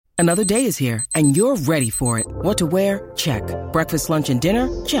Another day is here, and you're ready for it. What to wear? Check. Breakfast, lunch, and dinner?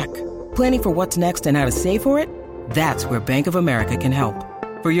 Check. Planning for what's next and how to save for it? That's where Bank of America can help.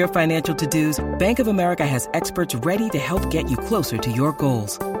 For your financial to-dos, Bank of America has experts ready to help get you closer to your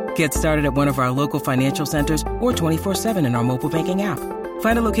goals. Get started at one of our local financial centers or 24/7 in our mobile banking app.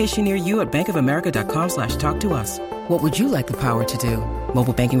 Find a location near you at bankofamerica.com/talktous. What would you like the power to do?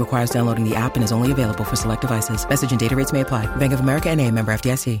 Mobile banking requires downloading the app and is only available for select devices. Message and data rates may apply. Bank of America N.A., member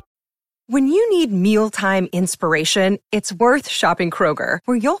FDIC. When you need mealtime inspiration, it's worth shopping Kroger,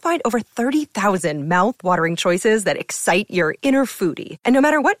 where you'll find over 30,000 mouth-watering choices that excite your inner foodie. And no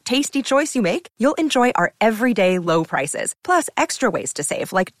matter what tasty choice you make, you'll enjoy our everyday low prices, plus extra ways to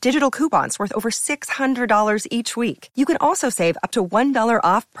save, like digital coupons worth over $600 each week. You can also save up to $1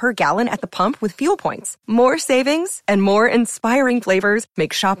 off per gallon at the pump with fuel points. More savings and more inspiring flavors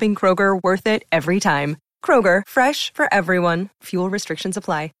make shopping Kroger worth it every time. Kroger, fresh for everyone. Fuel restrictions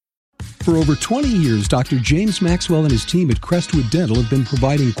apply. For over 20 years, Dr. James Maxwell and his team at Crestwood Dental have been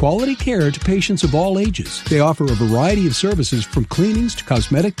providing quality care to patients of all ages. They offer a variety of services from cleanings to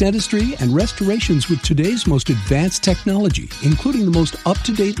cosmetic dentistry and restorations with today's most advanced technology, including the most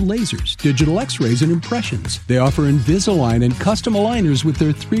up-to-date lasers, digital x-rays, and impressions. They offer Invisalign and custom aligners with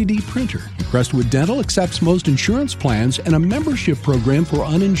their 3D printer. Crestwood Dental accepts most insurance plans and a membership program for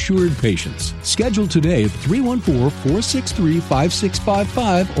uninsured patients. Schedule today at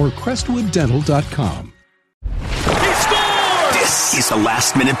 314-463-5655 or crestwooddental.com. He scores! This is the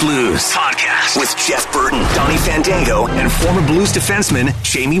Last Minute Blues podcast with Jeff Burton, Donnie Fandango, and former Blues defenseman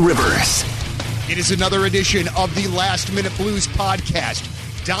Jamie Rivers. It is another edition of the Last Minute Blues podcast.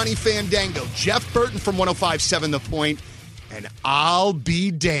 Donnie Fandango, Jeff Burton from 105.7 The Point, and I'll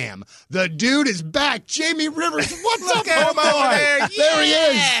be damn. The dude is back. Jamie Rivers, what's up, homeboy? There he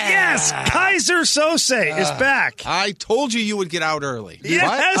is. Yes, Kaiser Sose is back. I told you would get out early.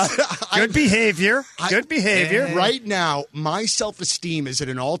 Yes. Good behavior. Good behavior. Right now, my self-esteem is at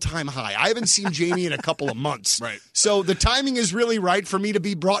an all-time high. I haven't seen Jamie in a couple of months. Right. So the timing is really right for me to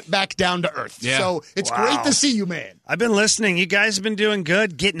be brought back down to earth. Yeah. So it's great to see you, man. I've been listening. You guys have been doing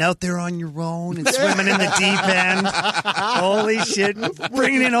good, getting out there on your own and swimming in the deep end. Holy shit.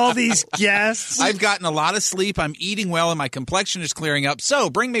 Bringing in all these guests. I've gotten a lot of sleep. I'm eating well, and my complexion is clearing up.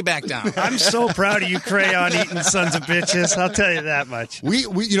 So bring me back down. I'm so proud of you, crayon-eating sons of bitches. I'll tell you that much. We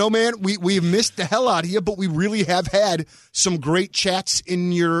you know, man, we've missed the hell out of you, but we really have had some great chats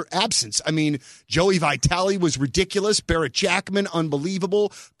in your absence. I mean, Joey Vitale was ridiculous. Barrett Jackman,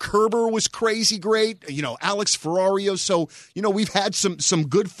 unbelievable. Kerber was crazy great. You know, Alex Ferrario. So, you know, we've had some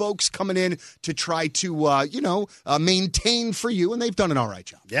good folks coming in to try to, maintain for you, and they've done an all right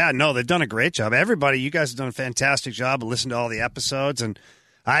job. Yeah, no, they've done a great job. Everybody, you guys have done a fantastic job. I listened to all the episodes, and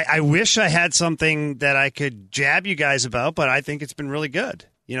I wish I had something that I could jab you guys about, but I think it's been really good.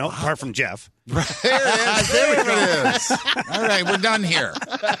 You know, apart from Jeff. There it is. There it is. All right, we're done here.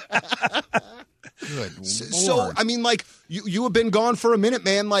 Good. So, I mean, like you have been gone for a minute,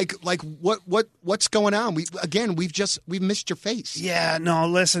 man. Like what's going on? We've missed your face. Yeah, no,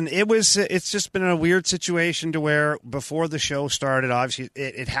 listen, it's just been a weird situation to where before the show started, obviously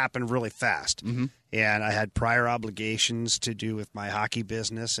it happened really fast. Mm-hmm. And I had prior obligations to do with my hockey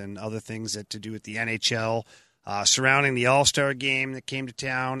business and other things that to do with the NHL, surrounding the All-Star game that came to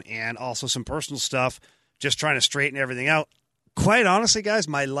town, and also some personal stuff, just trying to straighten everything out. Quite honestly, guys,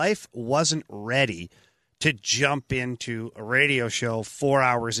 my life wasn't ready to jump into a radio show 4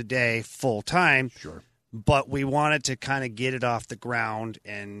 hours a day full time. Sure. But we wanted to kind of get it off the ground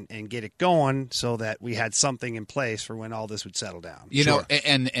and get it going so that we had something in place for when all this would settle down. You know,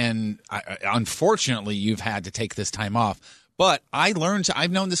 and unfortunately, you've had to take this time off. But I've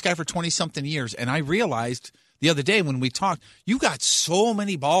known this guy for 20-something years, and I realized the other day when we talked, you got so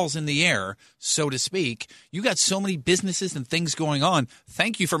many balls in the air, so to speak. You got so many businesses and things going on.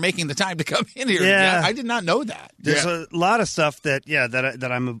 Thank you for making the time to come in here. Yeah. I did not know that. There's a lot of stuff that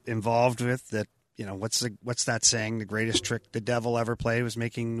I'm involved with that. You know, what's that saying? The greatest trick the devil ever played was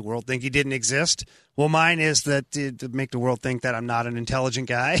making the world think he didn't exist. Well, mine is that to make the world think that I'm not an intelligent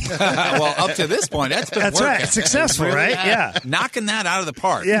guy. Well, up to this point, that's been working. Right. It's successful, really, right? Yeah. Knocking that out of the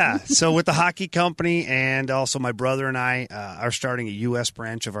park. Yeah. So with the hockey company, and also my brother and I are starting a U.S.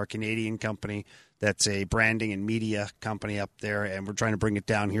 branch of our Canadian company. That's a branding and media company up there, and we're trying to bring it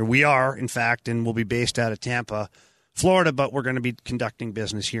down here. We are, in fact, and we'll be based out of Tampa, Florida, but we're going to be conducting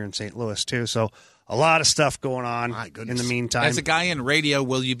business here in St. Louis, too. So a lot of stuff going on My in goodness. the meantime. As a guy in radio,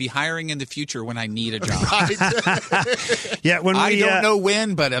 will you be hiring in the future when I need a job? Yeah, when I we, don't know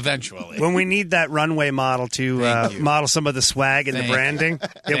when, but eventually. when we need that runway model to Thank you. model some of the swag and Thank the branding,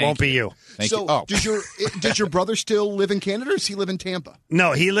 it Thank won't be you. you. Thank So you. Oh, does your brother still live in Canada or does he live in Tampa?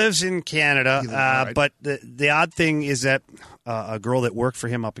 No, he lives in Canada. He lives- all right. But the odd thing is that a girl that worked for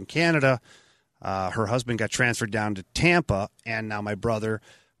him up in Canada, her husband got transferred down to Tampa, and now my brother,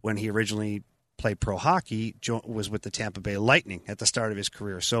 when he originally played pro hockey, was with the Tampa Bay Lightning at the start of his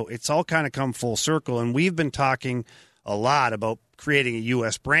career. So it's all kind of come full circle, and we've been talking a lot about creating a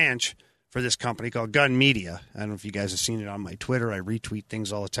U.S. branch for this company called Gun Media. I don't know if you guys have seen it on my Twitter. I retweet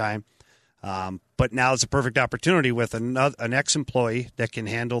things all the time. But now it's a perfect opportunity with an ex-employee that can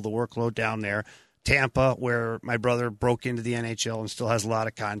handle the workload down there. Tampa, where my brother broke into the NHL and still has a lot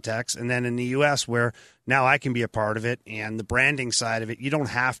of contacts. And then in the U.S., where now I can be a part of it. And the branding side of it, you don't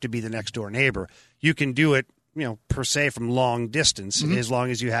have to be the next-door neighbor. You can do it, per se from long distance, as long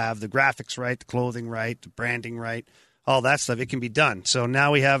as you have the graphics right, the clothing right, the branding right, all that stuff. It can be done. So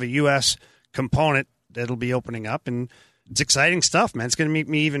now we have a U.S. component that'll be opening up, and it's exciting stuff, man. It's going to make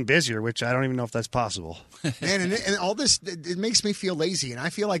me even busier, which I don't even know if that's possible. Man, and all this, it makes me feel lazy, and I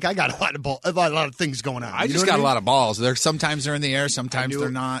feel like I got a lot of things going on. I just got a lot of balls. Sometimes they're in the air, sometimes they're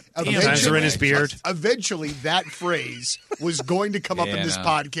not. Sometimes they're in his beard. Eventually, that phrase was going to come up in this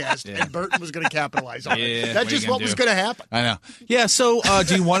podcast, and Burton was going to capitalize on it. That's just what was going to happen. I know. Yeah, so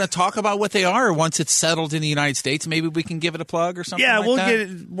do you want to talk about what they are, or once it's settled in the United States, maybe we can give it a plug or something like we'll that? get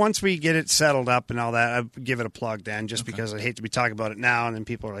it once we get it settled up and all that. I'll give it a plug then, just because I hate to be talking about it now, and then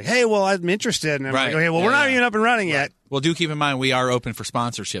people are like, "Hey, well, I'm interested," and I'm like, "Okay, well, we're not even up and running yet." Well, do keep in mind we are open for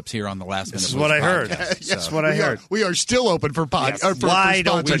sponsorships here on the Last Minute This is Blues what I heard. podcast, That's so. what I heard. We are still open for Wide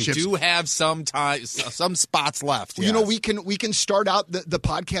sponsorships. We do have some spots left. You know, yes. we can start out the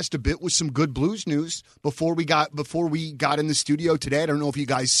podcast a bit with some good blues news before we got in the studio today. I don't know if you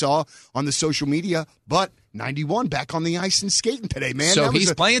guys saw on the social media, but 91 back on the ice and skating today, man. So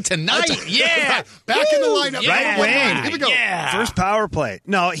he's playing tonight. Yeah, back in the lineup. Yeah. Right away. Here we go. Yeah. First power play.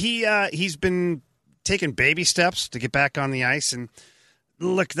 No, he's been taking baby steps to get back on the ice, and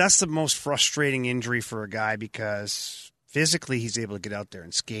look, that's the most frustrating injury for a guy because physically he's able to get out there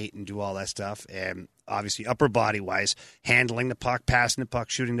and skate and do all that stuff, and obviously upper body wise, handling the puck, passing the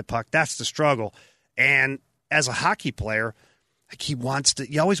puck, shooting the puck, that's the struggle. And as a hockey player, like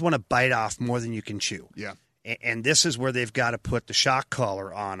you always want to bite off more than you can chew. Yeah. And this is where they've got to put the shock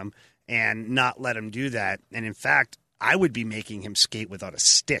collar on him and not let him do that. And in fact, I would be making him skate without a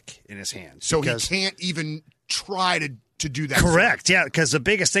stick in his hand. So he can't even try to do that. Correct, yeah, because the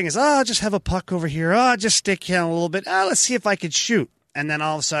biggest thing is, just have a puck over here. Just stick him a little bit. Let's see if I could shoot. And then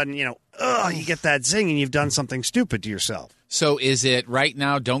all of a sudden, you get that zing and you've done something stupid to yourself. So is it right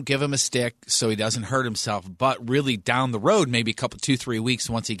now, don't give him a stick so he doesn't hurt himself, but really down the road, maybe a couple, 2-3 weeks,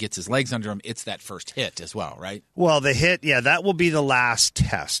 once he gets his legs under him, it's that first hit as well, right? Well, the hit, that will be the last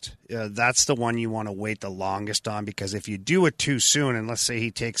test. That's the one you want to wait the longest on, because if you do it too soon, and let's say he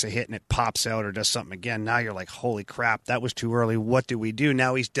takes a hit and it pops out or does something again, now you're like, holy crap, that was too early. What do we do?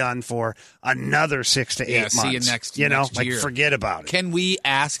 Now he's done for another 6 to 8 months. See you next year. Forget about it. Can we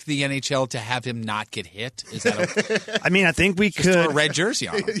ask the NHL to have him not get hit? Is that I mean, I think we just throw a could. red jersey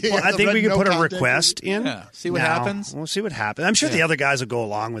on him? Well, I think we could put a request in. Yeah, see what happens. We'll see what happens. I'm sure the other guys will go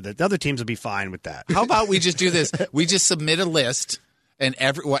along with it. The other teams will be fine with that. How about we just do this? We just submit a list, and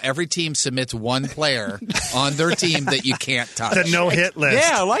every team submits one player on their team that you can't touch. The no-hit list.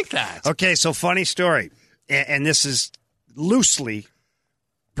 Yeah, I like that. Okay, so funny story, and this is loosely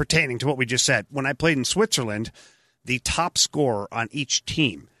pertaining to what we just said. When I played in Switzerland, the top scorer on each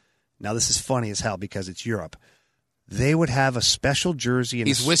team, now this is funny as hell because it's Europe, they would have a special jersey. And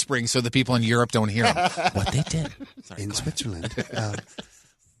He's whispering so the people in Europe don't hear him. what they did in Switzerland.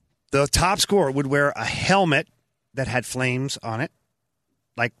 The top scorer would wear a helmet that had flames on it,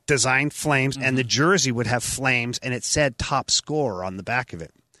 like designed flames, and the jersey would have flames, and it said top scorer on the back of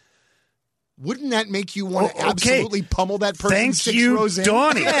it. Wouldn't that make you want to absolutely pummel that person Thank 6 you, rows in?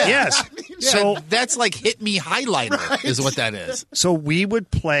 Donnie. Yeah. Yes. So that's like hit me highlighter is what that is. So we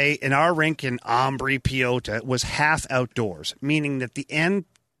would play in our rink in Ambri, Piota, was half outdoors, meaning that the end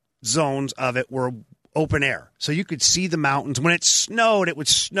zones of it were open air. So you could see the mountains. When it snowed, it would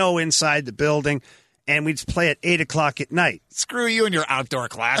snow inside the building, and we'd play at 8 o'clock at night. Screw you and your outdoor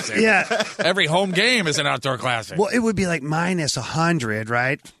classic. Yeah. Every home game is an outdoor classic. Well, it would be like minus 100,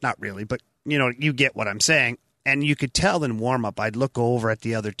 right? Not really, but you get what I'm saying. And you could tell in warm-up, I'd look over at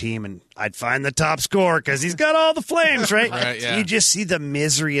the other team, and I'd find the top scorer because he's got all the flames, right? Right, yeah. You just see the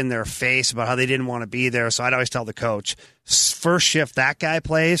misery in their face about how they didn't want to be there. So I'd always tell the coach, first shift that guy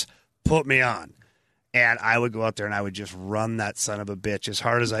plays, put me on. And I would go out there and I would just run that son of a bitch as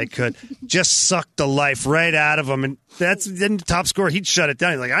hard as I could. Just suck the life right out of him. And then the top scorer, he'd shut it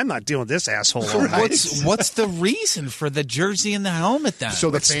down. He's like, I'm not dealing with this asshole. So what's the reason for the jersey and the helmet then? So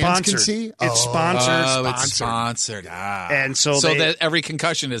the fans can see? It's sponsored. Oh, it's sponsored. Ah. And so that every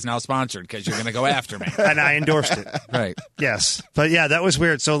concussion is now sponsored because you're going to go after me. And I endorsed it. Right. Yes. But yeah, that was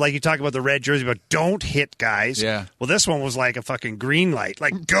weird. So like you talk about the red jersey, but don't hit guys. Yeah. Well, this one was like a fucking green light.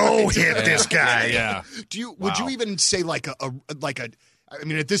 Like, go hit this guy. Yeah. Would you even say like a I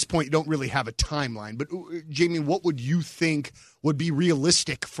mean, at this point, you don't really have a timeline, but Jamie, what would you think would be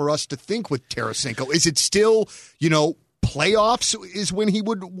realistic for us to think with Tarasenko? Is it still, playoffs is when he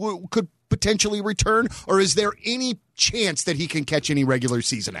could potentially return, or is there any chance that he can catch any regular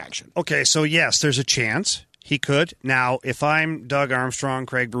season action? Okay, so yes, there's a chance he could. Now, if I'm Doug Armstrong,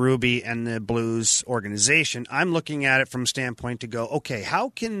 Craig Berube, and the Blues organization, I'm looking at it from a standpoint to go, okay, how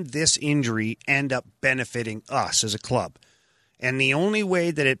can this injury end up benefiting us as a club? And the only way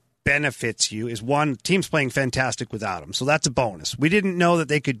that it benefits you is, one, the team's playing fantastic without him, so that's a bonus. We didn't know that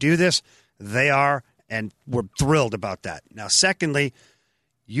they could do this. They are, and we're thrilled about that. Now, secondly,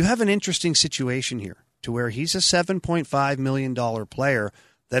 you have an interesting situation here to where he's a $7.5 million player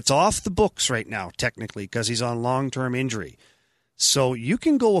that's off the books right now, technically, because he's on long-term injury. So you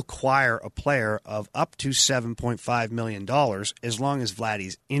can go acquire a player of up to $7.5 million as long as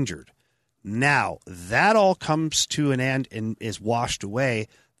Vladdy's injured. Now, that all comes to an end and is washed away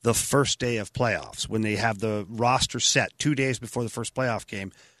the first day of playoffs when they have the roster set 2 days before the first playoff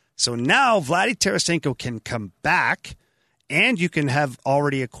game. So now Vladdy Tarasenko can come back, and you can have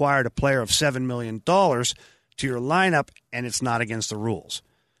already acquired a player of $7 million to your lineup, and it's not against the rules.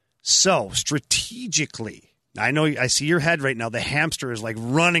 So, strategically, I know I see your head right now. The hamster is like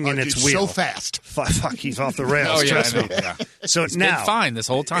running in its wheel. So fast. Fuck, he's off the rails. Trust me. Yeah. So It's now, been fine this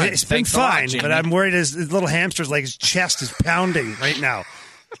whole time. It's been Thanks a lot, fine, Jamie. but I'm worried his little hamster's like his chest is pounding right now.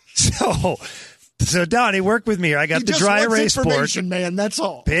 So Donnie, work with me here. I got the dry erase board. Man, that's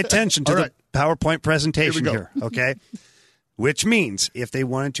all. Pay attention to the PowerPoint presentation Here we go. okay? Which means if they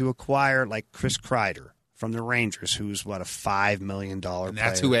wanted to acquire like Chris Kreider from the Rangers, who's a $5 million player. And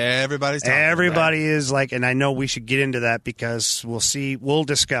that's who everybody's talking about. Everybody is like, and I know we should get into that because we'll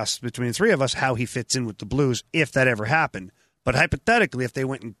discuss between the three of us how he fits in with the Blues if that ever happened. But hypothetically, if they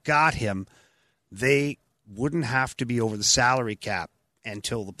went and got him, they wouldn't have to be over the salary cap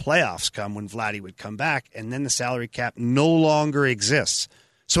until the playoffs come when Vladdy would come back, and then the salary cap no longer exists.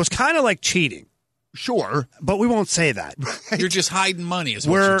 So it's kind of like cheating. Sure. But we won't say that. You're just hiding money is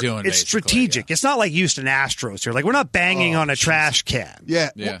what you're doing, It's basically, strategic. yeah. It's not like Houston Astros here. Like, we're not banging on a trash can. Yeah.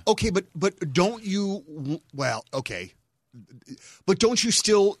 Yeah. Well, okay, but don't you – well, okay. But don't you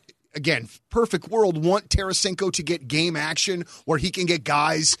still – again, perfect world, want Tarasenko to get game action where he can get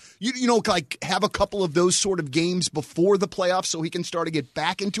guys, like have a couple of those sort of games before the playoffs so he can start to get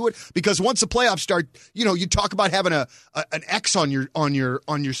back into it? Because once the playoffs start, you talk about having an X on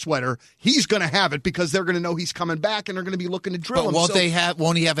your sweater. He's going to have it because they're going to know he's coming back and they're going to be looking to drill him.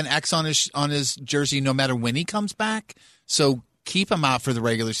 Won't he have an X on his jersey no matter when he comes back? So keep him out for the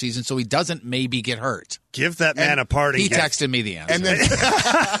regular season so he doesn't maybe get hurt. Give that man a party. He texted me the answer. And then,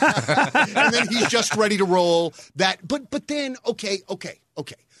 and then he's just ready to roll that. But then, okay.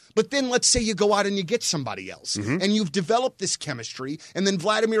 But then let's say you go out and you get somebody else and you've developed this chemistry and then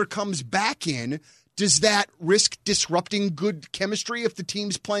Vladimir comes back in. Does that risk disrupting good chemistry if the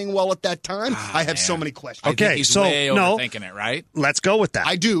team's playing well at that time? I have so many questions. I think he's way overthinking it, right? Let's go with that.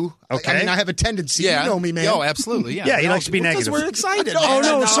 I do. Okay. I mean, I have a tendency. Yeah. You know me, man. Oh, absolutely. Yeah. Yeah, he likes to be negative. Because we're excited. Oh,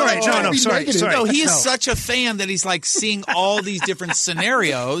 man. no, sorry. No, sorry. No, he is such a fan that he's like seeing all these different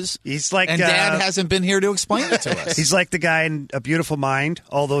scenarios. He's like, and Dad hasn't been here to explain it to us. He's like the guy in A Beautiful Mind,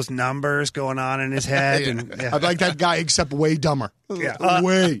 all those numbers going on in his head. And, I'm like that guy, except way dumber. Yeah.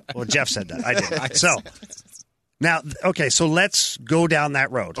 Way. Well, Jeff said that. I did. So now, okay, so let's go down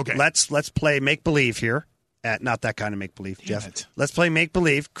that road. Okay. Let's play make-believe here. Not that kind of make-believe, Jeff. it. Let's play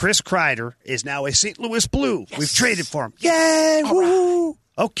make-believe. Chris Kreider is now a St. Louis Blue. Yes. We've traded for him. Yay! Woo!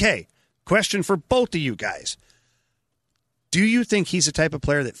 Okay, question for both of you guys. Do you think he's the type of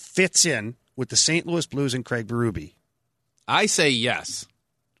player that fits in with the St. Louis Blues and Craig Berube? I say yes.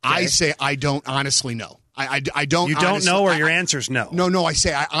 Okay. I say I don't honestly know. I don't. You don't honestly, know, or your answer's no? No. I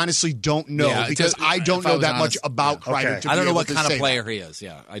say I honestly don't know because I don't know that much about Kreider. Okay. To I don't be know able what to kind of say player that. he is.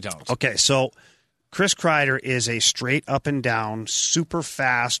 Yeah, I don't. Okay, so Chris Kreider is a straight up and down, super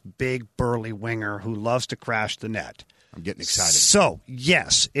fast, big, burly winger who loves to crash the net. I'm getting excited. So,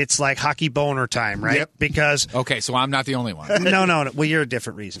 yes, it's like hockey boner time, right? Yep. Because Okay, so I'm not the only one. no. Well, you're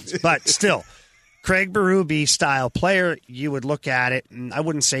different reasons. But still, Craig Berube style player, you would look at it, and I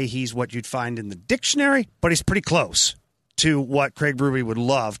wouldn't say he's what you'd find in the dictionary, but he's pretty close to what Craig Berube would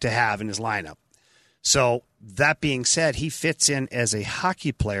love to have in his lineup. So that being said, he fits in as a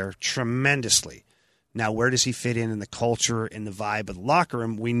hockey player tremendously. Now, where does he fit in the culture and the vibe of the locker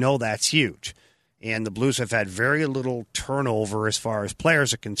room? We know that's huge. And the Blues have had very little turnover as far as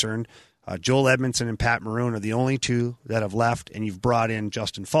players are concerned. Joel Edmondson and Pat Maroon are the only two that have left, and you've brought in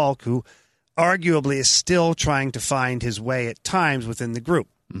Justin Falk, who arguably is still trying to find his way at times within the group.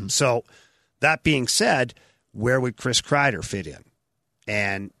 Mm-hmm. So that being said, where would Chris Kreider fit in?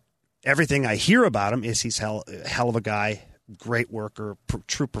 And everything I hear about him is he's hell of a guy, great worker,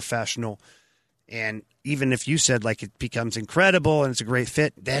 true professional. And even if you said like it becomes incredible and it's a great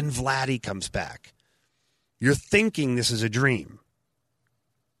fit, then Vladdy comes back. You're thinking this is a dream.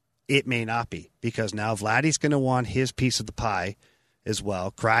 It may not be, because now Vladdy's going to want his piece of the pie as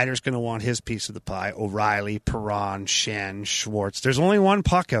well. Kreider's going to want his piece of the pie. O'Reilly, Perron, Schenn, Schwartz. There's only one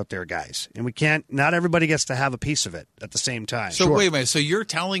puck out there, guys. And not everybody gets to have a piece of it at the same time. So wait a minute. So you're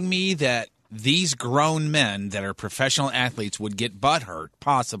telling me that these grown men that are professional athletes would get butthurt,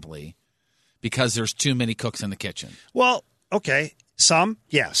 possibly, because there's too many cooks in the kitchen? Well, okay. Some,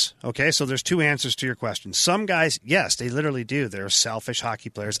 yes. Okay, so there's two answers to your question. Some guys, yes, they literally do. They're selfish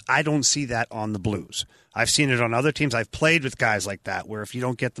hockey players. I don't see that on the Blues. I've seen it on other teams. I've played with guys like that, where if you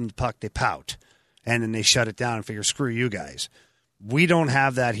don't get them the puck, they pout. And then they shut it down and figure, screw you guys. We don't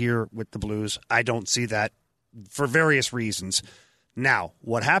have that here with the Blues. I don't see that for various reasons. Now,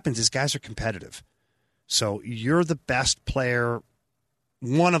 what happens is guys are competitive. So you're the best player,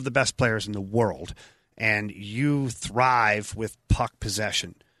 one of the best players in the world, and you thrive with puck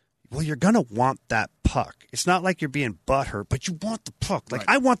possession. Well, you're going to want that puck. It's not like you're being butthurt, but you want the puck. Like,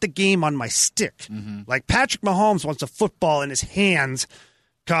 right. I want the game on my stick. Mm-hmm. Like Patrick Mahomes wants a football in his hands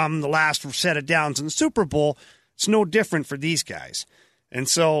come the last set of downs in the Super Bowl. It's no different for these guys. And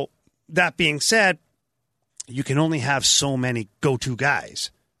so, that being said, you can only have so many go-to guys.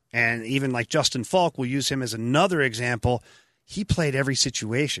 And even like Justin Falk, we'll use him as another example. He played every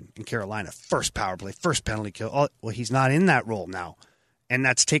situation in Carolina. First power play, first penalty kill. Well, he's not in that role now. And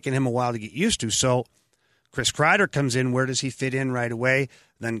that's taken him a while to get used to. So Chris Kreider comes in. Where does he fit in right away?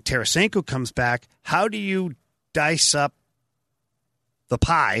 Then Tarasenko comes back. How do you dice up the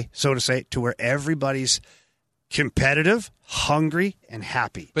pie, so to say, to where everybody's competitive, hungry, and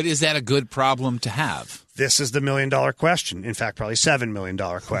happy? But is that a good problem to have? This is the $1 million question. In fact, probably $7 million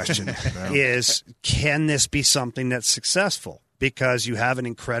question is, can this be something that's successful? Because you have an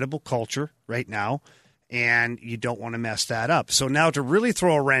incredible culture right now, and you don't want to mess that up. So now to really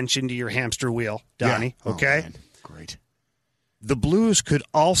throw a wrench into your hamster wheel, Donnie, okay? Man. Great. The Blues could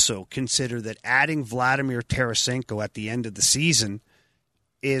also consider that adding Vladimir Tarasenko at the end of the season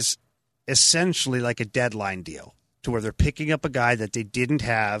is essentially like a deadline deal, to where they're picking up a guy that they didn't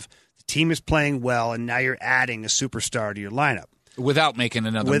have. The team is playing well, and now you're adding a superstar to your lineup. Without making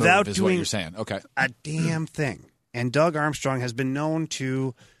another move is what you're saying. Okay. A damn thing. And Doug Armstrong has been known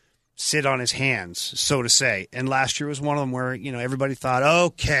to sit on his hands, so to say. And last year was one of them where, everybody thought,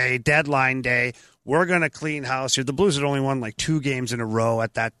 okay, deadline day, we're going to clean house here. The Blues had only won like 2 games in a row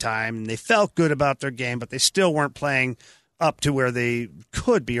at that time, and they felt good about their game, but they still weren't playing up to where they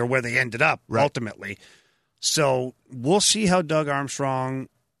could be or where they ended up ultimately. So we'll see how Doug Armstrong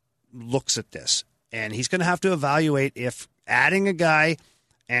looks at this. And he's going to have to evaluate if adding a guy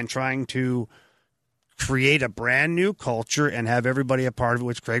and trying to create a brand new culture and have everybody a part of it,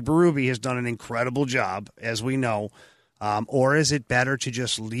 which Craig Berube has done an incredible job, as we know, or is it better to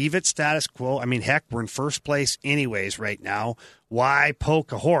just leave it status quo? I mean, heck, we're in first place anyways right now. Why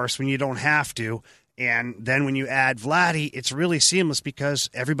poke a horse when you don't have to? And then when you add Vladdy, it's really seamless because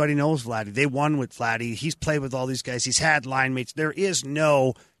everybody knows Vladdy. They won with Vladdy. He's played with all these guys. He's had line mates. There is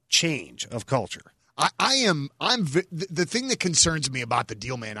no change of culture. I'm the thing that concerns me about the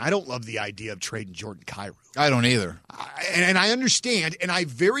deal, man. I don't love the idea of trading Jordan Kyrou. I don't either. And I understand, and I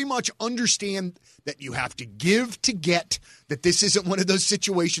very much understand that you have to give to get, that this isn't one of those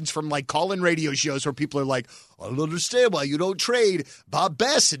situations from like call-in radio shows where people are like, I don't understand why you don't trade Bob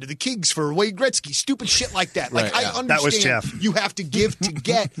Bass into the Kings for Wayne Gretzky. Stupid shit like that. Like, I understand that was Jeff. You have to give to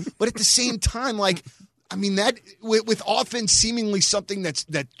get, but at the same time, like, I mean, that with offense seemingly something it's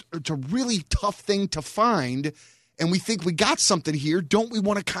a really tough thing to find, and we think we got something here, don't we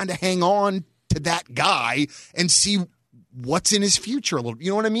want to kind of hang on to that guy and see what's in his future a little.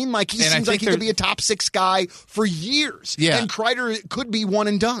 You know what I mean? Like, he And I seems like think he could be a top 6 guy for years. Yeah. And Kreider could be one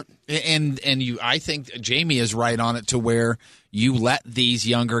and done. I think Jamie is right on it to where you let these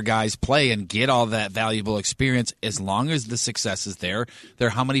younger guys play and get all that valuable experience as long as the success is there. They're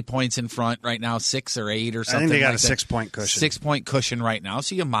how many points in front right now? 6 or 8 or something? I think they got like a that. 6-point cushion. 6-point cushion right now.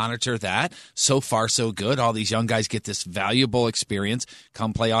 So you monitor that. So far, so good. All these young guys get this valuable experience.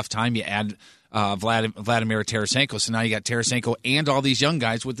 Come playoff time, you add Vladimir Tarasenko. So now you got Tarasenko and all these young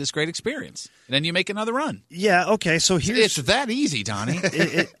guys with this great experience. And then you make another run. Yeah, okay, so here's... It's that easy, Donnie.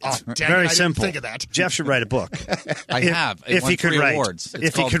 Very simple. Think of that. Jeff should write a book. I have. It If won he could 3 write. awards.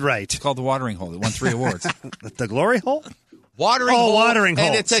 If he could write. It's called The Watering Hole. It won 3 awards. The Glory Hole? Watering Oh, Hole. Watering Hole.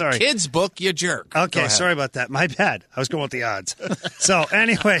 And it's a Sorry. kid's book, you jerk. Go Okay, ahead. sorry about that. My bad. I was going with the odds. So,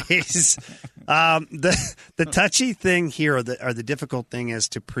 anyways, the touchy thing here, or the difficult thing, is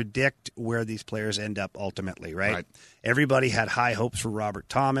to predict where these players end up ultimately, right? Everybody had high hopes for Robert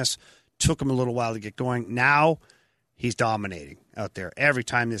Thomas. Took him a little while to get going. Now he's dominating out there. Every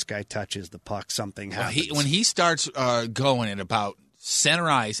time this guy touches the puck, something happens. When he starts going at about center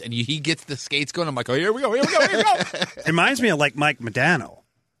ice and he gets the skates going, I'm like, oh, here we go. It reminds me of like Mike Modano,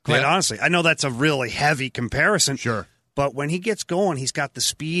 quite honestly. I know that's a really heavy comparison. Sure. But when he gets going, he's got the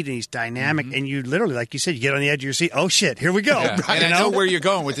speed and he's dynamic. And you literally, like you said, you get on the edge of your seat. Oh, shit, here we go. Yeah. And I know where you're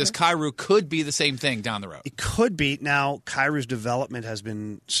going with this. Kyrou could be the same thing down the road. It could be. Now, Kyrou's development has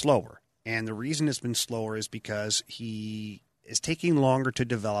been slower. And the reason it's been slower is because he is taking longer to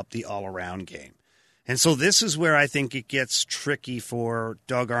develop the all-around game. And so this is where I think it gets tricky for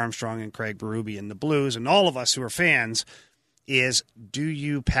Doug Armstrong and Craig Berube and the Blues and all of us who are fans, is do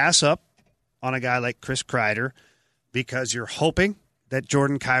you pass up on a guy like Chris Kreider because you're hoping that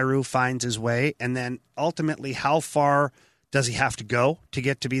Jordan Kyrou finds his way, and then ultimately how far does he have to go to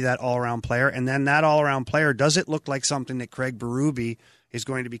get to be that all-around player? And then that all-around player, does it look like something that Craig Berube is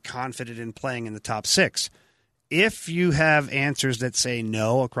going to be confident in playing in the top 6? If you have answers that say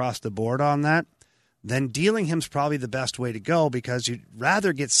no across the board on that, then dealing him's probably the best way to go, because you'd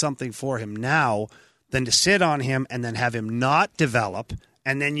rather get something for him now than to sit on him and then have him not develop,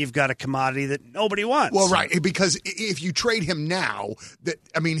 and then you've got a commodity that nobody wants. Well, right, because if you trade him now,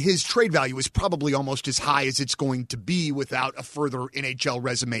 his trade value is probably almost as high as it's going to be without a further NHL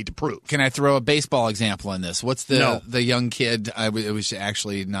resume to prove. Can I throw a baseball example in this? What's the young kid? It was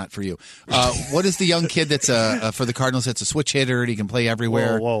actually not for you. What is the young kid that's for the Cardinals that's a switch hitter and he can play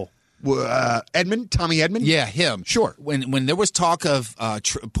everywhere? Whoa. Tommy Edman? Yeah, him. Sure. When there was talk of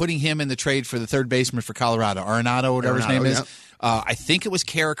putting him in the trade for the third baseman for Colorado, Arenado, whatever his name is, I think it was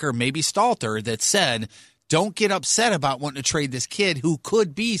Carricker, maybe Stalter, that said, don't get upset about wanting to trade this kid who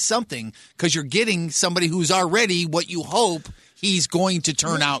could be something, because you're getting somebody who's already what you hope he's going to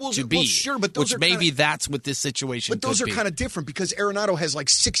turn out to be. Well, sure, but those which maybe that's what this situation But those could are be. kind of different, because Arenado has like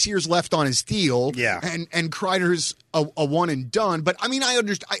 6 years left on his deal. Yeah. And Kreider's a one and done. But I mean, I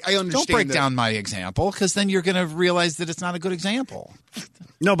understand. Don't break down my example, because then you're going to realize that it's not a good example.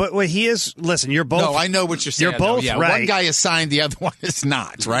 No, but he is. Listen, you're both. No, I know what you're saying. You're both yeah, right. One guy is signed, the other one is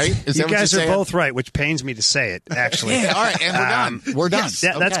not. Right? Is You that guys what you're are saying? both right, which pains me to say it. Actually. Yeah. All right, and we're done. We're done.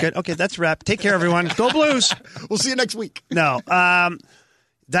 Yeah, that's Okay. good. Okay, that's a wrap. Take care, everyone. Go Blues. We'll see you next week. No,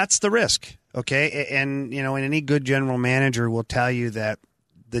 that's the risk. Okay, and and any good general manager will tell you that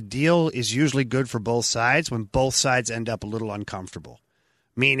the deal is usually good for both sides when both sides end up a little uncomfortable.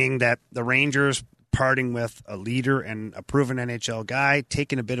 Meaning that the Rangers parting with a leader and a proven NHL guy,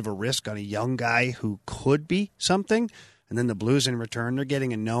 taking a bit of a risk on a young guy who could be something, and then the Blues in return, they're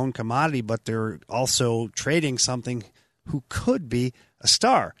getting a known commodity, but they're also trading something who could be a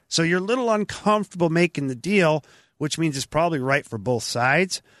star. So you're a little uncomfortable making the deal, which means it's probably right for both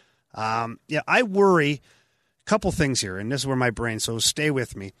sides. I worry a couple things here, and this is where my brain, so stay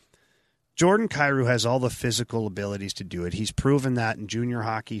with me. Jordan Kyrou has all the physical abilities to do it. He's proven that in junior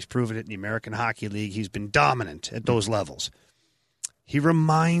hockey. He's proven it in the American Hockey League. He's been dominant at those levels. He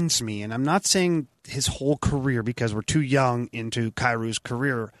reminds me, and I'm not saying his whole career because we're too young into Kyrou's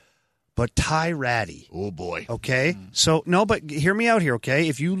career, but Ty Ratty. Oh, boy. Okay? So, no, but hear me out here, okay?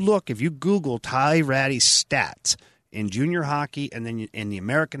 If you Google Ty Ratty's stats in junior hockey and then in the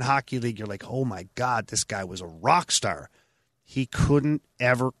American Hockey League, you're like, oh, my God, this guy was a rock star. He couldn't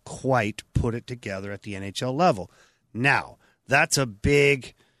ever quite put it together at the NHL level. Now, that's a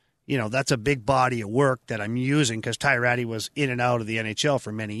big body of work that I'm using because Ty Ratty was in and out of the NHL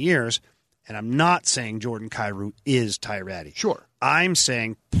for many years, and I'm not saying Jordan Kyrou is Ty Ratty. Sure. I'm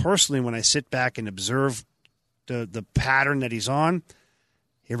saying, personally, when I sit back and observe the pattern that he's on,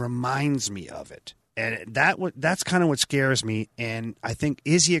 it reminds me of it. And that's kind of what scares me. And I think,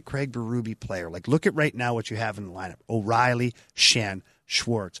 is he a Craig Berube player? Like, look at right now what you have in the lineup. O'Reilly, Schenn,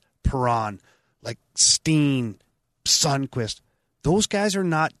 Schwartz, Perron, like Steen, Sundqvist. Those guys are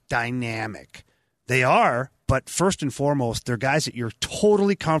not dynamic. They are, but first and foremost, they're guys that you're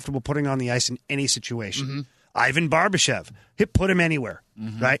totally comfortable putting on the ice in any situation. Mm-hmm. Ivan Barbashev, put him anywhere,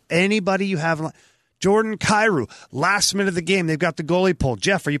 right? Anybody you have. Jordan Kyrou, last minute of the game, they've got the goalie pulled.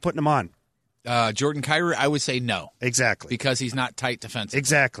 Jeff, are you putting him on? Jordan Kyrou, I would say no. Exactly. Because he's not tight defensively.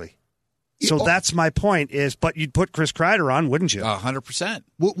 Exactly. So that's my point but you'd put Chris Kreider on, wouldn't you? 100%.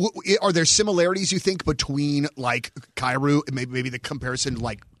 Are there similarities, you think, between, like, Kyrou and maybe the comparison,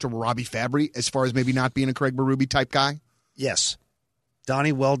 like, to Robbie Fabry as far as maybe not being a Craig Berube type guy? Yes.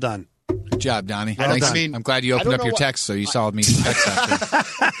 Donnie, well done. Good job, Donnie. Well Thanks. done. I mean, I'm glad you opened up your text, so you saw me text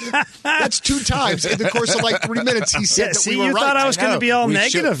after. That's 2 times in the course of like 3 minutes. He said that we were you right. thought I was going to be all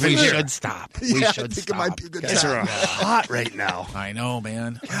negative. We here. should stop. Yeah, We I should think stop. it might be a good Guys time. are hot right now. I know,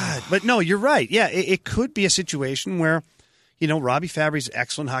 man. God. But no, you're right. Yeah, it could be a situation where, Robbie Fabry's an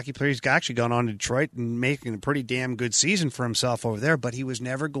excellent hockey player. He's actually gone on to Detroit and making a pretty damn good season for himself over there, but he was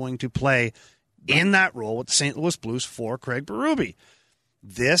never going to play in that role with the St. Louis Blues for Craig Berube.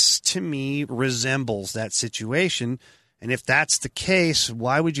 This, to me, resembles that situation. And if that's the case,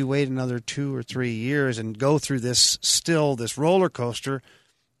 why would you wait another 2 or 3 years and go through this roller coaster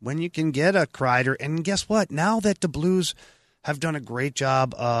when you can get a Kreider? And guess what? Now that the Blues have done a great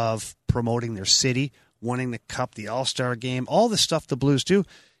job of promoting their city, winning the Cup, the All-Star game, all the stuff the Blues do,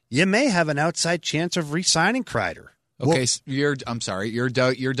 you may have an outside chance of re-signing Kreider. Okay, so you're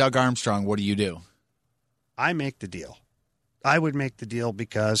Doug Armstrong. What do you do? I make the deal. I would make the deal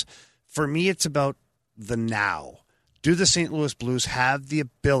because for me it's about the now. Do the St. Louis Blues have the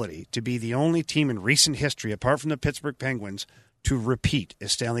ability to be the only team in recent history, apart from the Pittsburgh Penguins, to repeat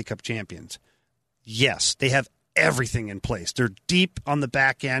as Stanley Cup champions? Yes, they have everything in place. They're deep on the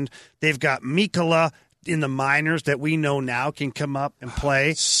back end. They've got Mikkola in the minors that we know now can come up and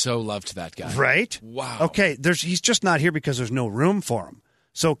play. So loved that guy. Right? Wow. Okay, he's just not here because there's no room for him.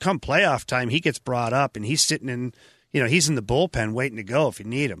 So come playoff time, he gets brought up and he's sitting in, he's in the bullpen waiting to go if you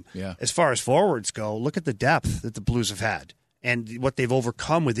need him. Yeah. As far as forwards go, look at the depth that the Blues have had and what they've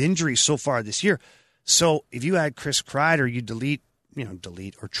overcome with injuries so far this year. So if you add Chris Kreider, you delete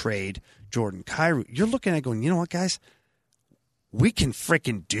or trade Jordan Kyrou, you're looking at going, you know what, guys? We can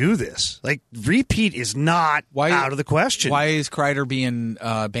freaking do this. Like, repeat is not out of the question. Why is Kreider being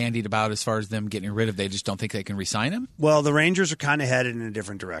bandied about as far as them getting rid of? They just don't think they can re-sign him? Well, the Rangers are kind of headed in a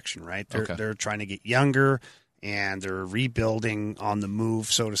different direction, right? They're trying to get younger, and they're rebuilding on the move,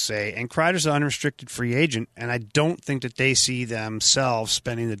 so to say. And Kreider's an unrestricted free agent, and I don't think that they see themselves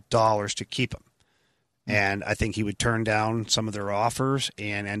spending the dollars to keep him. And I think he would turn down some of their offers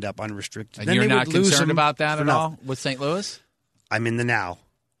and end up unrestricted. And then you're they not would lose concerned him about that for at nothing. all with St. Louis? I'm in the now,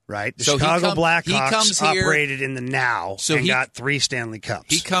 right? The So Chicago he Blackhawks comes here- operated in the now and got 3 Stanley Cups.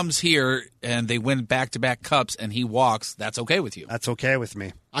 He comes here and they win back-to-back cups and he walks. That's okay with you? That's okay with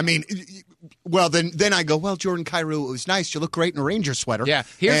me. I mean, well, then I go, well, Jordan Kyrou, it was nice. You look great in a Ranger sweater. Yeah.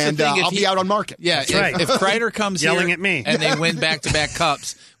 Here's the thing. If I'll be out on market. Yeah, right. If Kreider comes Yelling here at me. and they win back-to-back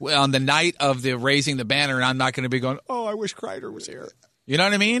cups on the night of the raising the banner, and I'm not going to be going, oh, I wish Kreider was here. You know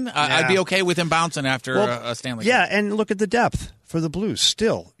what I mean? I'd be okay with him bouncing after a Stanley Cup. Yeah, and look at the depth for the Blues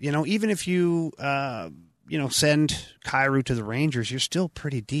still. Even if you, send Kyrou to the Rangers, you're still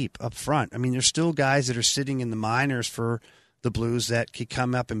pretty deep up front. I mean, there's still guys that are sitting in the minors for the Blues that could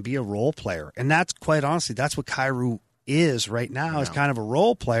come up and be a role player. And that's, quite honestly, that's what Kyrou is right now, is kind of a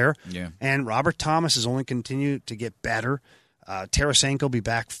role player. Yeah. And Robert Thomas has only continued to get better. Tarasenko will be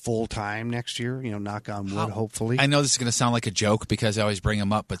back full-time next year, knock on wood, hopefully. I know this is going to sound like a joke because I always bring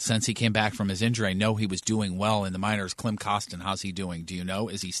him up, but since he came back from his injury, I know he was doing well in the minors. Klim Kostin, how's he doing? Do you know?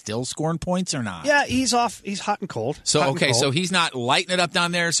 Is he still scoring points or not? Yeah, he's off. He's hot and cold. So, so he's not lighting it up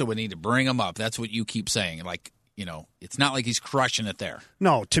down there, so we need to bring him up. That's what you keep saying. Like, it's not like he's crushing it there.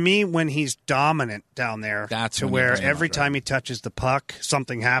 No, to me, when he's dominant down there, That's to when you where bring him every up, time he touches the puck,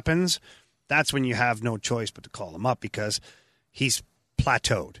 something happens, that's when you have no choice but to call him up because he's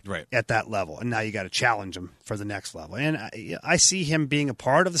plateaued at that level. And now you got to challenge him for the next level. And I see him being a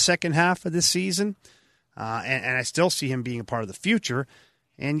part of the second half of this season, and I still see him being a part of the future.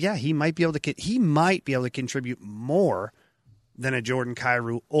 And, yeah, he might be able to contribute more than a Jordan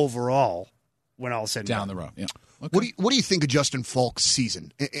Kyrou overall when all is said and Down done. the road, yeah. Okay. What do you think of Justin Falk's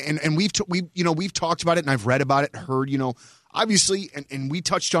season? And we've talked about it, and I've read about it, heard, obviously, and we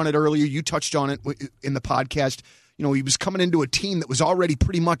touched on it earlier. You touched on it in the podcast. He was coming into a team that was already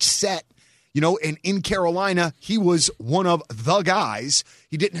pretty much set. And in Carolina, he was one of the guys.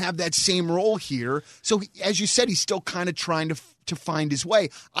 He didn't have that same role here. So, as you said, he's still kind of trying to find his way.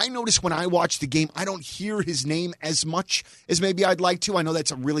 I notice when I watch the game, I don't hear his name as much as maybe I'd like to. I know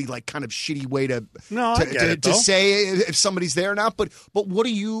that's a really kind of shitty way to say if somebody's there or not. But what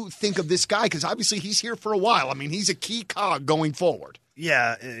do you think of this guy? Because obviously he's here for a while. I mean, he's a key cog going forward.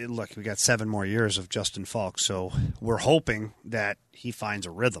 Yeah, look, we got 7 more years of Justin Falk, so we're hoping that he finds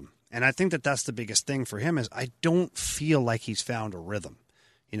a rhythm. And I think that that's the biggest thing for him is I don't feel like he's found a rhythm.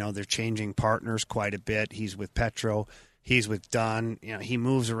 They're changing partners quite a bit. He's with Petro. He's with Dunn. He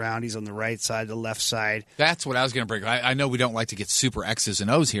moves around. He's on the right side, the left side. That's what I was going to bring. I know we don't like to get super X's and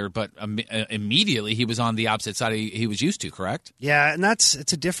O's here, but immediately he was on the opposite side he was used to, correct? Yeah, and it's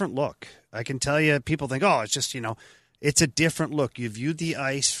a different look. I can tell you, people think, it's just, it's a different look. You view the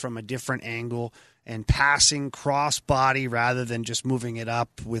ice from a different angle and passing cross-body rather than just moving it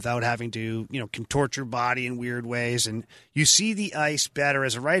up without having to, contort your body in weird ways. And you see the ice better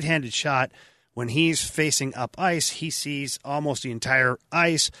as a right-handed shot. When he's facing up ice, he sees almost the entire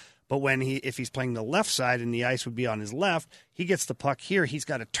ice. But if he's playing the left side and the ice would be on his left, he gets the puck here. He's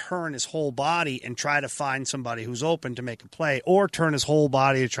got to turn his whole body and try to find somebody who's open to make a play, or turn his whole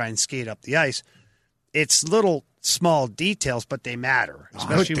body to try and skate up the ice. It's little small details, but they matter.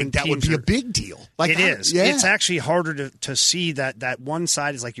 Especially I would think that would be a big deal. It is. Yeah. It's actually harder to see that one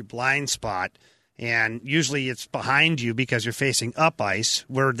side is like your blind spot. And usually it's behind you because you're facing up ice,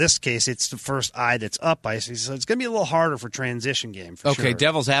 where in this case it's the first eye that's up ice. So it's going to be a little harder for transition game, for sure. Okay,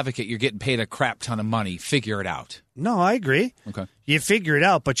 devil's advocate, you're getting paid a crap ton of money. Figure it out. No, I agree. Okay. You figure it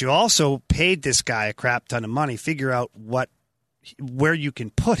out, but you also paid this guy a crap ton of money. Figure out where you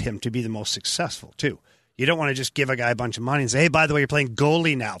can put him to be the most successful, too. You don't want to just give a guy a bunch of money and say, hey, by the way, you're playing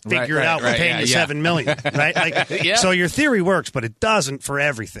goalie now. Figure it out. We're paying you $7 million, right? So your theory works, but it doesn't for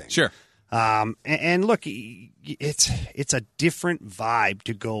everything. Sure. And look, it's a different vibe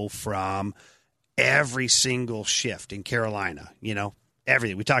to go from every single shift in Carolina.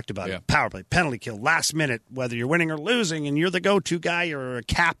 Everything we talked about: power play, penalty kill, last minute, whether you're winning or losing, and you're the go-to guy, you're a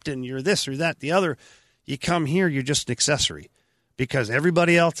captain, you're this or that, the other. You come here, you're just an accessory because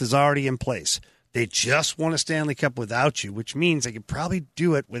everybody else is already in place. They just won a Stanley Cup without you, which means they could probably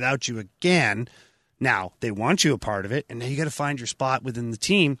do it without you again. Now they want you a part of it, and now you got to find your spot within the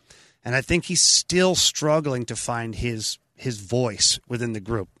team. And I think he's still struggling to find his voice within the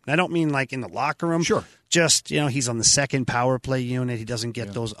group. I don't mean like in the locker room. Sure. Just, he's on the second power play unit. He doesn't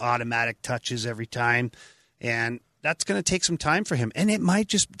get those automatic touches every time. And that's going to take some time for him. And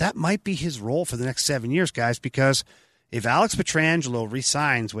that might be his role for the next 7 years, guys, because if Alex Pietrangelo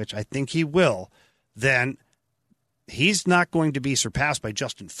resigns, which I think he will, then he's not going to be surpassed by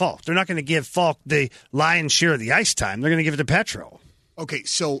Justin Falk. They're not going to give Falk the lion's share of the ice time. They're going to give it to Petro. Okay,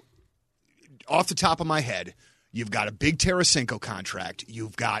 so off the top of my head, you've got a big Tarasenko contract.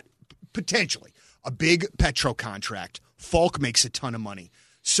 You've got potentially a big Petro contract. Falk makes a ton of money.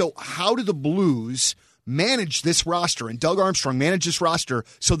 So how do the Blues manage this roster and Doug Armstrong manage this roster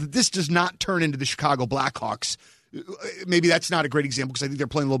so that this does not turn into the Chicago Blackhawks? Maybe that's not a great example because I think they're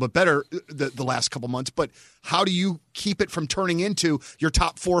playing a little bit better the last couple months. But how do you keep it from turning into your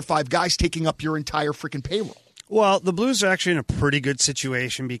top 4 or 5 guys taking up your entire freaking payroll? Well, the Blues are actually in a pretty good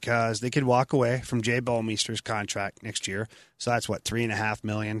situation because they could walk away from Jay Ballmeister's contract next year. So that's $3.5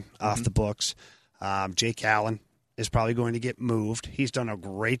 million off the books. Jake Allen is probably going to get moved. He's done a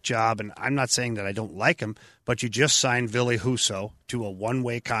great job, and I'm not saying that I don't like him, but you just signed Ville Husso to a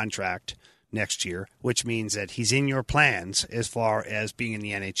one-way contract next year, which means that he's in your plans as far as being in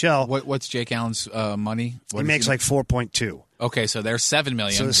the NHL. What's Jake Allen's money? He makes like 4.2. Okay, so there's $7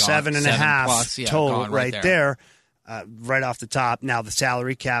 million. So gone. 7.5 plus, total right there. Right off the top. Now, the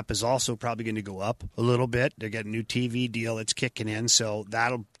salary cap is also probably going to go up a little bit. They're getting a new TV deal that's kicking in, so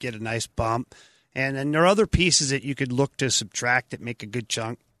that'll get a nice bump. And then there are other pieces that you could look to subtract that make a good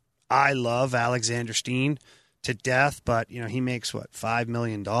chunk. I love Alexander Steen to death, but he makes, $5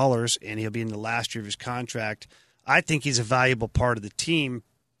 million, and he'll be in the last year of his contract. I think he's a valuable part of the team,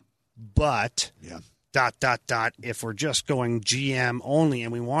 but if we're just going GM only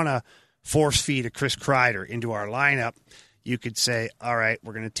and we want to force feed a Chris Kreider into our lineup, you could say, all right,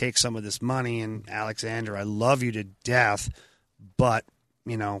 we're going to take some of this money, and Alexander, I love you to death, but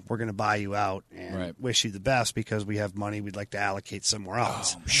we're going to buy you out and wish you the best because we have money we'd like to allocate somewhere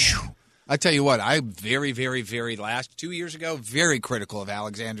else. I tell you what, I very, very, very last 2 years ago, very critical of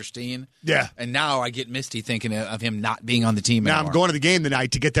Alexander Steen. Yeah. And now I get misty thinking of him not being on the team Now anymore. I'm going to the game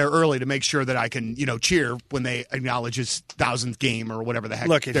tonight to get there early to make sure that I can, cheer when they acknowledge his 1,000th game or whatever the heck.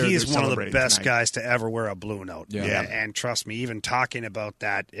 Look, he's they're one of the celebrating best tonight. guys to ever wear a blue note. Yeah. And trust me, even talking about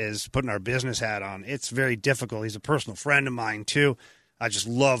that is putting our business hat on. It's very difficult. He's a personal friend of mine, too. I just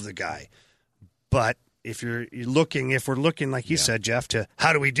love the guy. But if we're looking, like you said, Jeff, to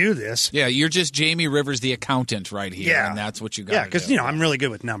how do we do this? Yeah, you're just Jamie Rivers, the accountant, right here, and that's what you got. Yeah, because I'm really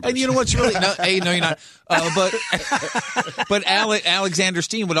good with numbers. And you know what's really no, you're not. But Alexander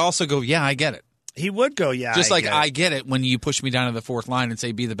Steen would also go, yeah, I get it. He would go, yeah, Just like I get get it when you push me down to the fourth line and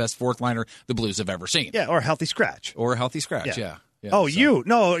say, be the best fourth liner the Blues have ever seen. or a healthy scratch. Or a healthy scratch, yeah. Oh, so. You?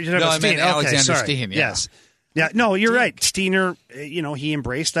 No, you're no, I Steen. meant Alexander okay, Steen, yeah. Yes. Yeah, no, you're right. Steener, he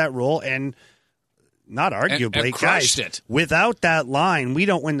embraced that role and not arguably, and crushed guys, it. Without that line, we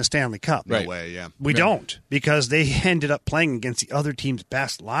don't win the Stanley Cup. No way, yeah. We don't, because they ended up playing against the other team's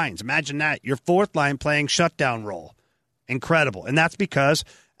best lines. Imagine that. Your fourth line playing shutdown role. Incredible. And that's because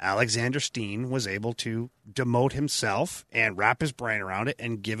Alexander Steen was able to demote himself and wrap his brain around it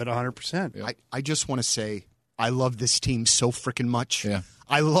and give it 100%. I just want to say I love this team so freaking much. Yeah.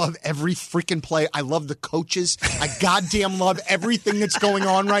 I love every freaking play. I love the coaches. I goddamn love everything that's going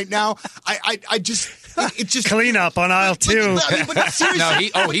on right now. I just clean up on aisle 2. But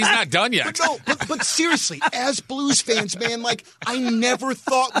seriously, he's not done yet. But seriously, as Blues fans, man, I never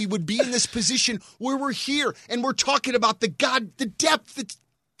thought we would be in this position where we're here and we're talking about the depth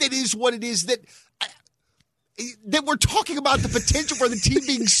that is what it is that we're talking about the potential for the team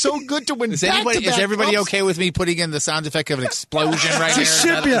being so good to win. Is everybody cups. okay with me putting in the sound effect of an explosion right here? Is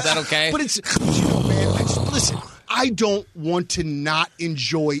that okay? But man, listen, I don't want to not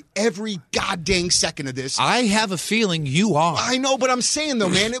enjoy every goddamn second of this. I have a feeling you are. I know, but I'm saying though,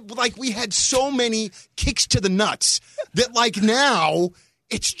 man, we had so many kicks to the nuts that now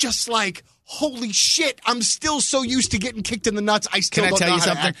it's just holy shit, I'm still so used to getting kicked in the nuts. I still Can I don't tell know you how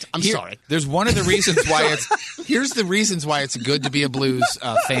to something? act. I'm sorry. There's one of the reasons why here's the reasons why it's good to be a Blues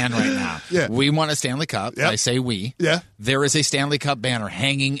fan right now. Yeah. We won a Stanley Cup. Yep. I say we. Yeah. There is a Stanley Cup banner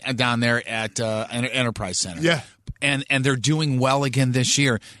hanging down there at Enterprise Center. Yeah. And they're doing well again this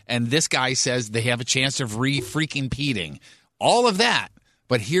year. And this guy says they have a chance of re-freaking-peating. All of that.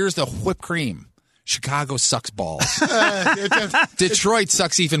 But here's the whipped cream. Chicago sucks balls. Detroit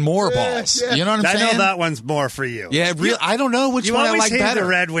sucks even more balls. Yeah. You know what I'm saying? I know that one's more for you. Yeah, I don't know which one I like hated better. the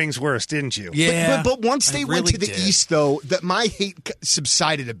Red Wings worse, didn't you? Yeah. But once they went really to the did. East, though, that my hate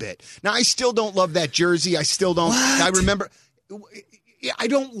subsided a bit. Now, I still don't love that jersey. I still don't. I remember. I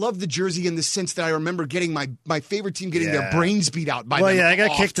don't love the jersey in the sense that I remember getting my favorite team getting their brains beat out by them. Well, yeah, I got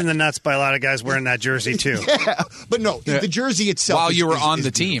often. kicked in the nuts by a lot of guys wearing that jersey, too. Yeah, but no, the jersey itself. While you were on is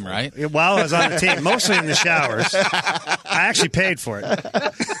the beautiful. team, right? While I was on the team, mostly in the showers. I actually paid for it.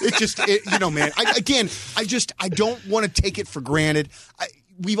 It's just, man. I don't want to take it for granted.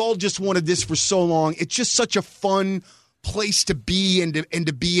 We've all just wanted this for so long. It's just such a fun place to be and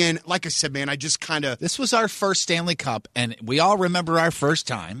to be in. Like I said, man, I just kind of This was our first Stanley Cup, and we all remember our first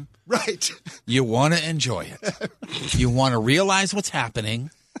time. right. You want to enjoy it. You want to realize what's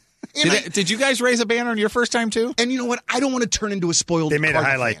happening. And Did you guys raise a banner on your first time, too? And you know what? I don't want to turn into a spoiled. They made a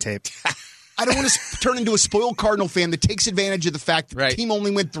Cardinal highlight fan. tape. I don't want to turn into a spoiled Cardinal fan that takes advantage of the fact that Right. the team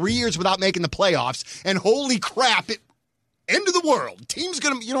only went 3 years without making the playoffs. And holy crap, end of the world. Team's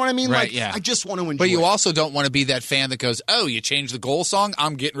going to, you know what I mean? Right, yeah. I just want to enjoy But you it. also don't want to be that fan that goes, oh, you changed the goal song?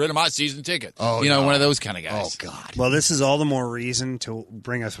 I'm getting rid of my season ticket. Oh, no. no. One of those kind of guys. Oh, God. Well, this is all the more reason to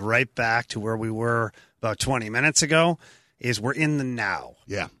bring us right back to where we were about 20 minutes ago, is we're in the now.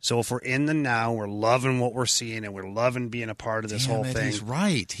 Yeah. So if we're in the now, we're loving what we're seeing, and we're loving being a part of this whole thing. He's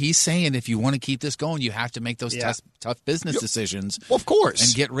right. He's saying if you want to keep this going, you have to make those tough business decisions. Well, of course.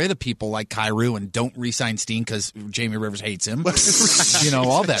 And get rid of people like Kyrou and don't re-sign Steen because Jamie Rivers hates him.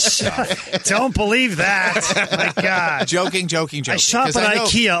 All that stuff. Don't believe that. My God. Joking. I shop at 'Cause I know-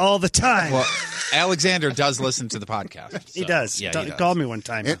 IKEA all the time. Well, Alexander does listen to the podcast. he so, does. Yeah, He called me one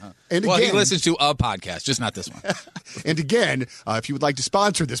time. And Well, again, he listens to a podcast, just not this one. And again, if you would like to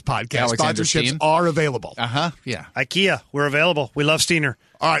sponsor this podcast, Alexander sponsorships Steen. are available. Yeah. IKEA, we're available. We love Steener.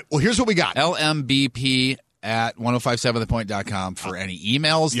 All right. Well, here's what we got. LMBP at 1057thepoint.com for any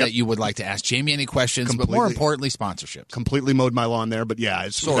emails that you would like to ask Jamie any questions, but more Completely. importantly, sponsorships. Completely mowed my lawn there, but yeah,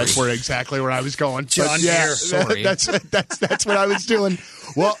 that's where exactly where I was going. John But yeah, Deere. Sorry. that's what I was doing.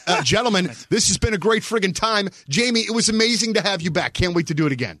 Well, gentlemen, this has been a great friggin' time. Jamie, it was amazing to have you back. Can't wait to do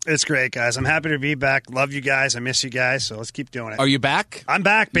it again. It's great, guys. I'm happy to be back. Love you guys. I miss you guys, so let's keep doing it. Are you back? I'm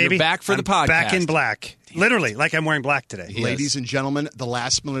back, baby. You're back for the I'm podcast. back in black. Literally, like I'm wearing black today. Ladies and gentlemen, the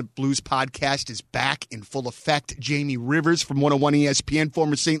Last Minute Blues podcast is back in full effect. Jamie Rivers from 101 ESPN,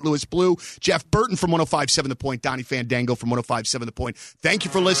 former St. Louis Blue. Jeff Burton from 105.7 The Point. Donnie Fandango from 105.7 The Point. Thank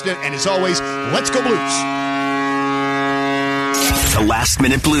you for listening. And as always, let's go Blues. The Last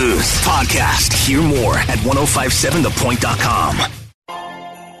Minute Blues podcast. Hear more at 1057thepoint.com.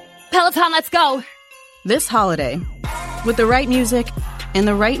 Peloton, let's go. This holiday, with the right music and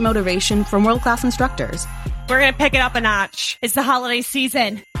the right motivation from world-class instructors, We're going to pick it up a notch. It's the holiday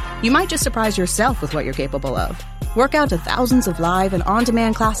season. you might just surprise yourself with what you're capable of. Work out to thousands of live and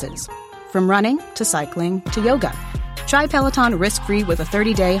on-demand classes, from running to cycling to yoga. Try Peloton risk-free with a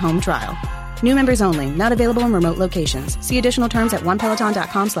 30-day home trial. New members only, not available in remote locations. See additional terms at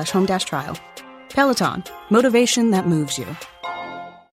onepeloton.com/home-trial. Peloton, motivation that moves you.